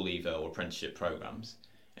school leaver or apprenticeship programs?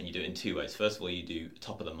 And you do it in 2 ways. First of all, you do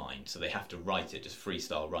top of the mind, so they have to write it, just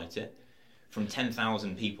freestyle write it. From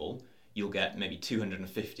 10,000 people, you'll get maybe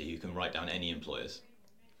 250 who can write down any employers.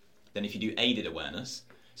 Then if you do aided awareness,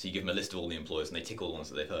 so you give them a list of all the employers and they tick all the ones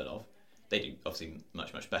that they've heard of, they do obviously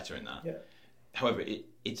much, much better in that. Yeah. However,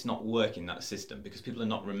 it's not working, that system, because people are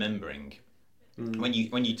not remembering. When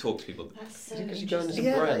you talk to people, because you go in as a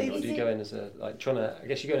brand, or do you go in as a I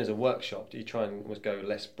guess you go in as a workshop. Do you try and go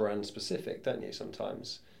less brand specific, don't you?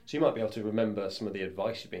 Sometimes, so you might be able to remember some of the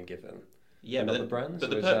advice you've been given. Yeah, but the brands. But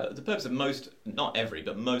the purpose of most, not every,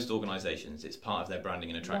 but most organisations, it's part of their branding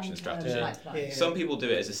and attraction strategy. Yeah. Some people do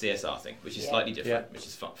it as a CSR thing, which is slightly different, which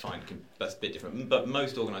is fine. That's a bit different. But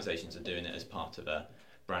most organisations are doing it as part of a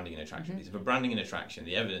branding and attraction piece. For branding and attraction,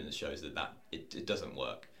 the evidence shows that it doesn't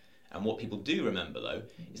work. And what people do remember, though,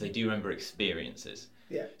 is they do remember experiences.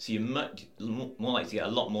 Yeah. So you're much more likely to get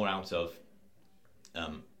a lot more out of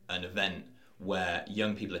an event where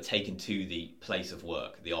young people are taken to the place of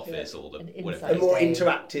work, the office, or the whatever. A more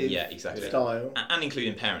interactive style. And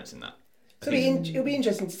including parents in that. So it'll be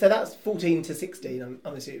interesting. So that's 14 to 16,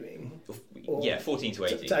 I'm assuming. Or 14 to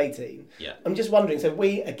 18. To 18. Yeah. I'm just wondering, so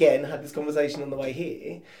we, again, had this conversation on the way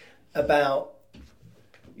here about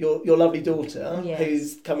your lovely daughter,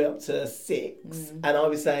 who's coming up to 6, and I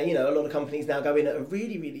was saying, a lot of companies now go in at a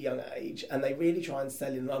really, really young age, and they really try and sell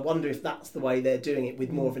in. And I wonder if that's the way they're doing it, with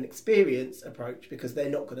more of an experience approach, because they're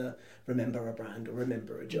not going to remember a brand or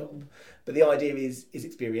remember a job. But the idea is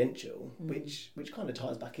experiential, which kind of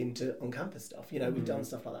ties back into on-campus stuff. We've done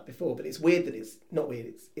stuff like that before, but it's weird that it's not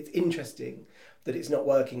weird. It's interesting that it's not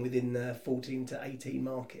working within the 14 to 18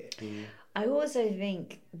 market. I also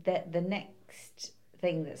think that the next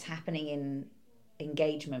thing that's happening in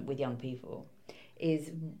engagement with young people is,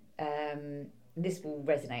 this will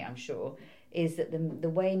resonate, I'm sure, is that the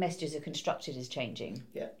way messages are constructed is changing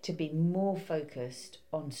to be more focused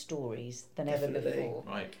on stories than ever before.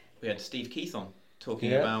 Right. We had Steve Keith on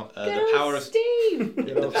talking about the power of Steve.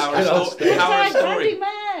 The power of story.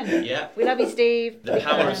 Man. Yeah. We love you, Steve. The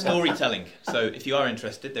power of storytelling. So if you are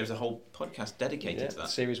interested, there's a whole podcast dedicated to that.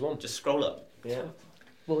 Series 1. Just scroll up. Yeah.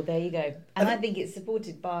 Well, there you go. And I think it's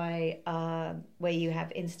supported by where you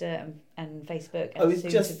have Insta and Facebook. And it's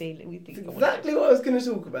just exactly what I was going to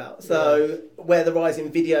talk about. So where the rise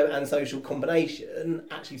in video and social combination,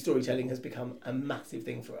 actually storytelling has become a massive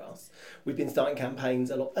thing for us. We've been starting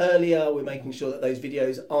campaigns a lot earlier. We're making sure that those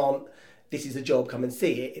videos aren't, this is a job, come and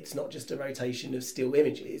see it. It's not just a rotation of still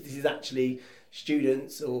images. This is actually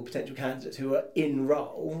students or potential candidates who are in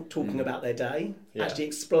role talking about their day, actually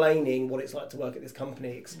explaining what it's like to work at this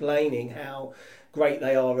company, explaining how great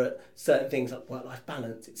they are at certain things like work-life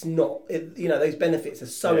balance. It's not, those benefits are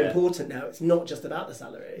so important now. It's not just about the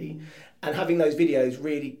salary. And having those videos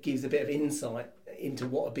really gives a bit of insight into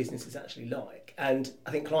what a business is actually like. And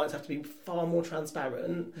I think clients have to be far more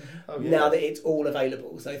transparent now that it's all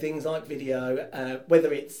available. So things like video,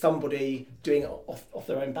 whether it's somebody doing it off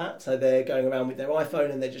their own bat, so they're going around with their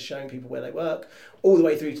iPhone and they're just showing people where they work, all the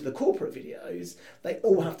way through to the corporate videos, they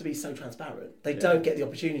all have to be so transparent. They don't get the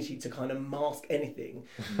opportunity to kind of mask anything.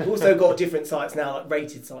 We've also got different sites now, like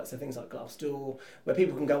rated sites, so things like Glassdoor, where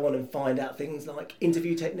people can go on and find out things like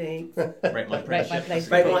interview techniques. Rate My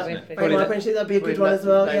Apprenticeship. Rate My Apprenticeship, that'd be a good one as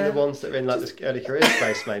well. The ones that are in like this early career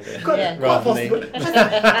space, maybe. Rather than it's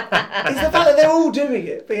the fact that they're all doing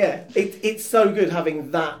it. But it's so good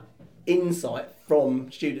having that insight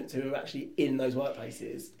from students who are actually in those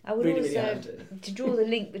workplaces. I would also, to draw the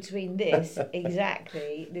link between this,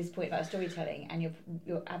 this point about storytelling and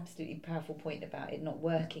your absolutely powerful point about it not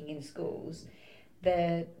working in schools,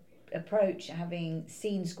 the approach, having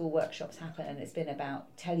seen school workshops happen, and it's been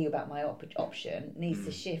about tell you about my option, needs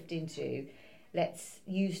to shift into let's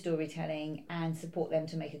use storytelling and support them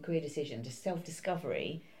to make a career decision. Just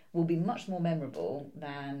self-discovery will be much more memorable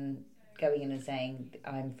than going in and saying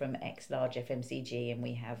I'm from X large FMCG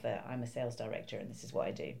and I'm a sales director and this is what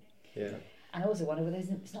I do. Yeah. And I also wonder whether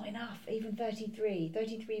it's not enough. Even 33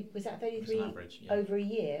 was that 33 average, over a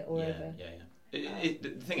year or over? The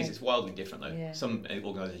thing is, it's wildly different though. Yeah. Some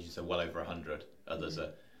organisations are well over 100. Others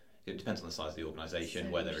are. It depends on the size of the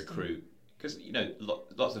organisation, where they recruit. Because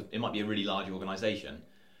lots of it might be a really large organisation,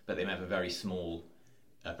 but they may have a very small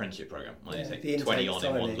apprenticeship program. They take 20 on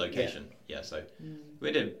in one location. So we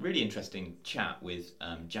had a really interesting chat with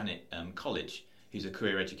Janet College, who's a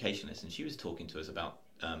career educationalist, and she was talking to us about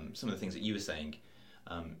some of the things that you were saying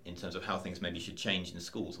in terms of how things maybe should change in the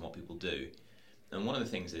schools and what people do. And one of the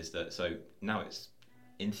things is that, so now it's,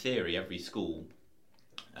 in theory, every school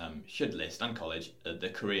should list, and college, the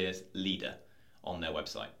careers leader on their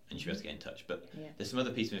website, and you should be able to get in touch. But there's some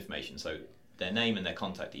other piece of information, so their name and their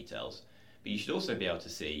contact details, but you should also be able to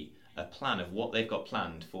see a plan of what they've got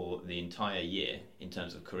planned for the entire year in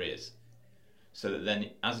terms of careers. So that then,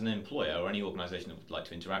 as an employer or any organisation that would like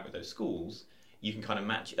to interact with those schools, you can kind of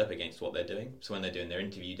match it up against what they're doing. So when they're doing their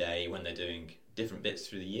interview day, when they're doing different bits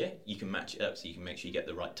through the year, you can match it up so you can make sure you get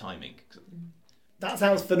the right timing. That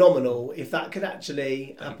sounds phenomenal. If that could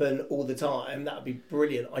actually happen all the time, that would be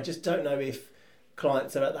brilliant. I just don't know if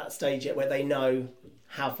clients are at that stage yet where they know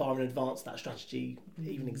how far in advance that strategy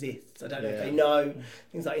even exists. I don't know if they know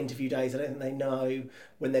things like interview days. I don't think they know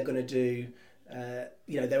when they're going to do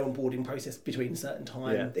their onboarding process between certain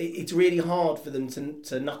time. It's really hard for them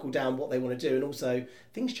to knuckle down what they want to do, and also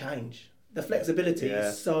things change. The flexibility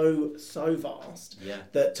is so vast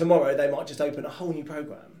that tomorrow they might just open a whole new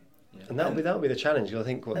program. And that'll be the challenge. I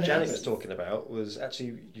think what And Janet it's- was talking about was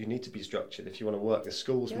actually you need to be structured if you want to work the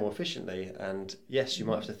schools more efficiently. And yes, you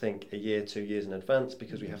might have to think a year, 2 years in advance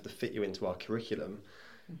because we have to fit you into our curriculum.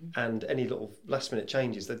 And any little last minute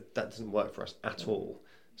changes, that doesn't work for us at all.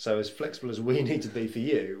 So as flexible as we need to be for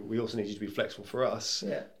you, we also need you to be flexible for us.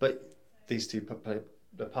 Yeah. But these two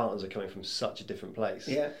the partners are coming from such a different place.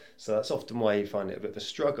 Yeah. So that's often why you find it a bit of a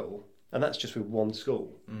struggle. And that's just with one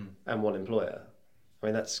school and one employer. I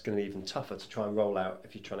mean, that's going to be even tougher to try and roll out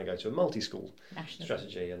if you're trying to go to a multi-school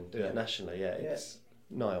strategy and do it nationally. Yeah, it's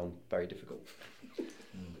nigh on very difficult.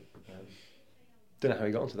 Don't know how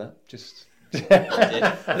we got onto that. Just I did.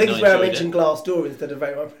 I think it's where I mentioned Glassdoor instead of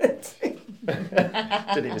Rowena and Dave.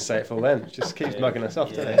 didn't even say it full then. Just keeps mugging us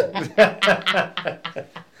off, doesn't it?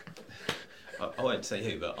 I won't say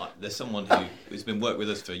who, but there's someone who's been working with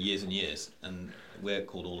us for years and years, and we're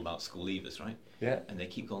called All About School Leavers, right? Yeah. And they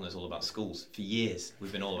keep calling us All About Schools. For years,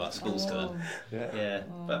 we've been all about schools to them. Yeah.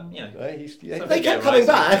 But, you know. They kept coming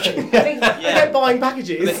back. They kept buying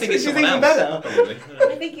packages, They think which it's is someone even else, better. probably.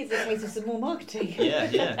 I think it's a case of some more marketing.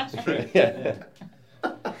 Yeah, it's true. Yeah.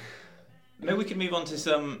 Maybe we could move on to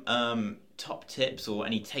some top tips or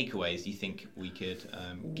any takeaways you think we could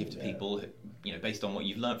give to people, based on what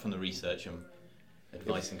you've learnt from the research and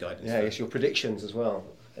advice and guidance. Yeah, it's your predictions as well.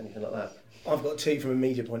 Anything like that. I've got two from a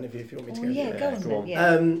media point of view if you want me to go. Yeah, go on go then. on.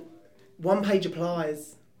 Yeah. One-page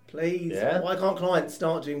applies, please. Yeah. Why can't clients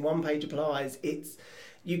start doing one-page applies?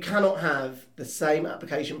 You cannot have the same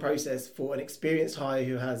application process for an experienced hire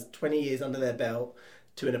who has 20 years under their belt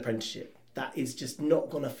to an apprenticeship. That is just not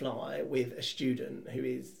going to fly with a student who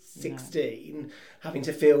is 16 having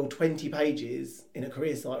to fill 20 pages in a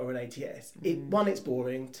career site or an ATS. One, it's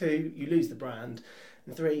boring. Two, you lose the brand.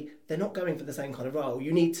 And three, they're not going for the same kind of role.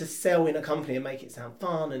 You need to sell in a company and make it sound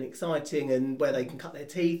fun and exciting and where they can cut their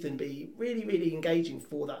teeth and be really, really engaging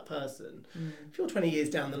for that person. If you're 20 years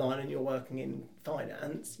down the line and you're working in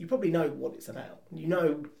finance, you probably know what it's about. You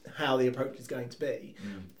know how the approach is going to be.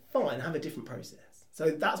 Fine, have a different process. So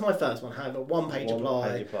that's my first one. Have a one-page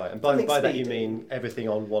apply. And by that you mean everything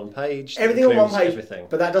on one page? Everything on one page. Everything.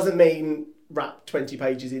 But that doesn't mean wrap 20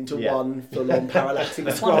 pages into one full-on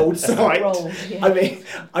parallaxing scrolled site.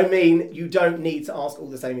 I mean, you don't need to ask all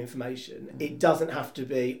the same information. It doesn't have to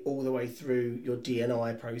be all the way through your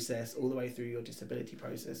DNI process, all the way through your disability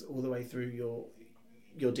process, all the way through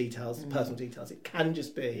your details, personal details. It can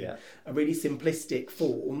just be a really simplistic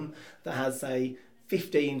form that has, say,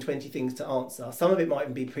 15, 20 things to answer. Some of it might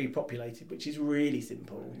even be pre-populated, which is really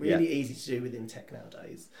simple, really easy to do within tech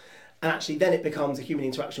nowadays. And actually then it becomes a human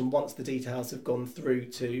interaction once the details have gone through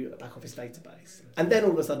to a back office database. And then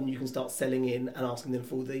all of a sudden you can start selling in and asking them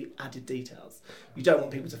for the added details. You don't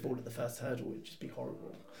want people to fall at the first hurdle, it would just be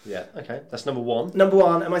horrible. Yeah, okay. That's number one. Number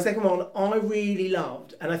one, and my second one I really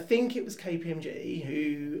loved, and I think it was KPMG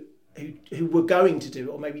who were going to do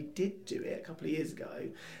it, or maybe did do it a couple of years ago,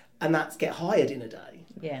 and that's get hired in a day.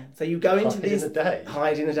 Yeah. So you go into this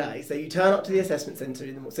hired in a day. So you turn up to the assessment centre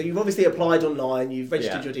in the morning. So you've obviously applied online, you've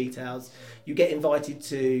registered your details, you get invited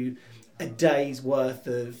to a day's worth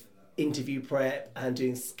of interview prep and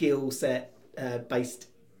doing skill set based,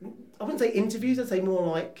 I wouldn't say interviews, I'd say more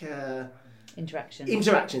like interactions,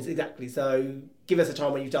 exactly. So give us a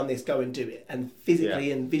time when you've done this, go and do it, and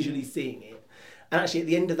physically and visually seeing it. And actually at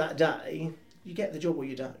the end of that day, you get the job or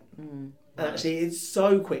you don't. And actually, it's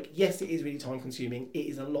so quick. Yes, it is really time consuming. It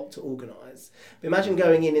is a lot to organise. But imagine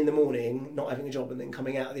going in the morning, not having a job, and then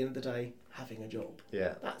coming out at the end of the day, having a job.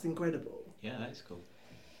 Yeah. That's incredible. Yeah, that's cool.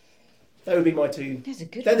 They would be my two.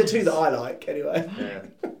 They're the two that I like, anyway. Yeah.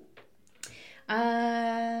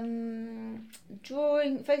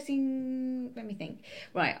 Focusing, let me think.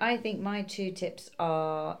 Right, I think my two tips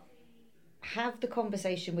are have the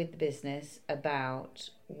conversation with the business about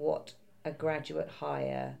what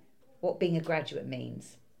being a graduate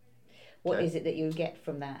means. What is it that you get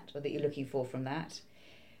from that, or that you're looking for from that?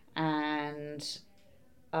 And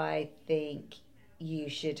I think you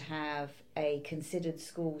should have a considered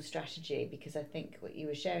school strategy, because I think what you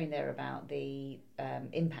were sharing there about the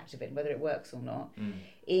impact of it, whether it works or not.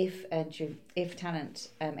 If entry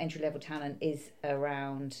level talent is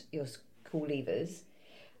around your school leavers,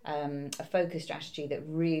 a focus strategy that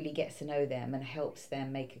really gets to know them and helps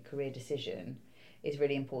them make a career decision is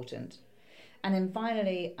really important. And then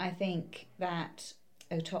finally, I think that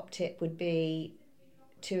a top tip would be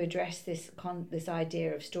to address this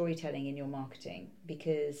idea of storytelling in your marketing,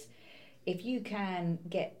 because if you can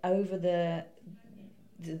get over the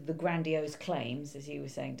grandiose claims, as you were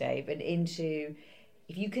saying, Dave, and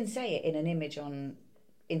if you can say it in an image on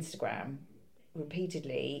Instagram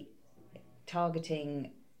repeatedly,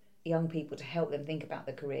 targeting young people to help them think about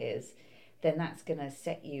their careers, then that's going to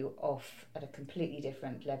set you off at a completely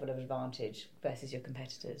different level of advantage versus your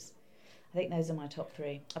competitors. I think those are my top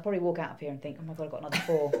 3. I'll probably walk out of here and think, oh my God, I've got another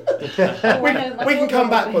 4. We can come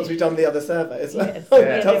back once we've done the other survey as well. Yes,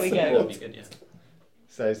 there we go. That'd be good, yeah.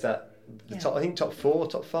 So is that the top? I think top 4,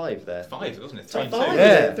 top 5 there. 5, wasn't it? Top 3 and 2. 5,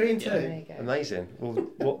 Yeah. 3 and 2. There you go. Amazing. Well,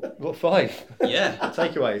 what 5? Yeah.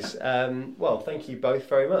 Takeaways. Well, thank you both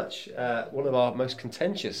very much. One of our most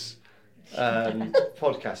contentious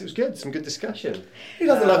podcasts. It was good. Some good discussion. He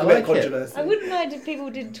doesn't like a bit of like it. controversy. I wouldn't mind if people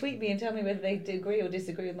did tweet me and tell me whether they agree or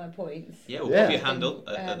disagree with my points. Yeah, we'll Yeah. put your handle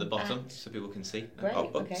at the bottom so people can see. Great,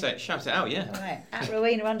 okay. So shout it out, yeah. All right, at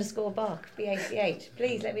Rowena_Bach, BACH.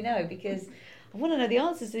 Please let me know, because I want to know the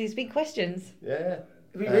answers to these big questions. Yeah.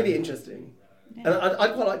 It'd be really interesting. Yeah. And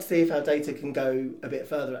I'd quite like to see if our data can go a bit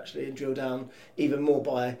further, actually, and drill down even more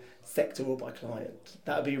by sector or by client.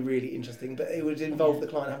 That would be really interesting. But it would involve the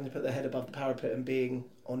client having to put their head above the parapet and being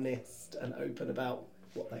honest and open about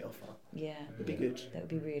what they offer. Yeah, It'd be good. that would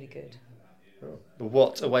be really good. Well,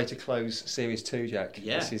 what a way to close Series 2, Jack.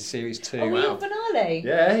 Yeah. This is Series 2. Oh, we're wow. on finale.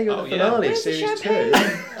 Yeah, you got Oh, the yeah. finale, Where's the Series 2.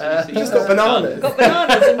 champagne? Just got bananas. Got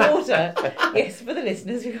bananas and water. Yes, for the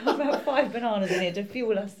listeners, we've got about 5 bananas in here to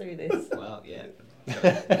fuel us through this. Well, yeah. You've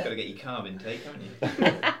got to get your carb intake, haven't you?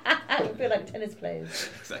 I feel like tennis players.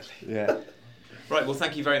 Exactly. Yeah. Right, well,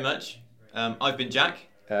 thank you very much. I've been Jack,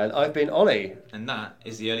 And I've been Ollie. and that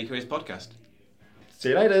is the Early Careers Podcast. See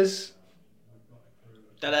you later.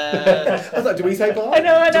 Ta-da! I was like, do we say bye? I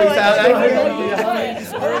know. Do we say I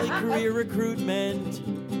know. Early career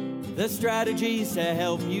recruitment, the strategies to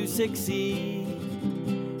help you succeed.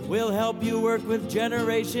 We'll help you work with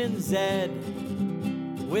Generation Z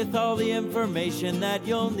with all the information that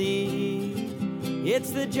you'll need.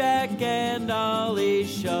 It's the Jack and Ollie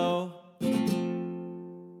Show.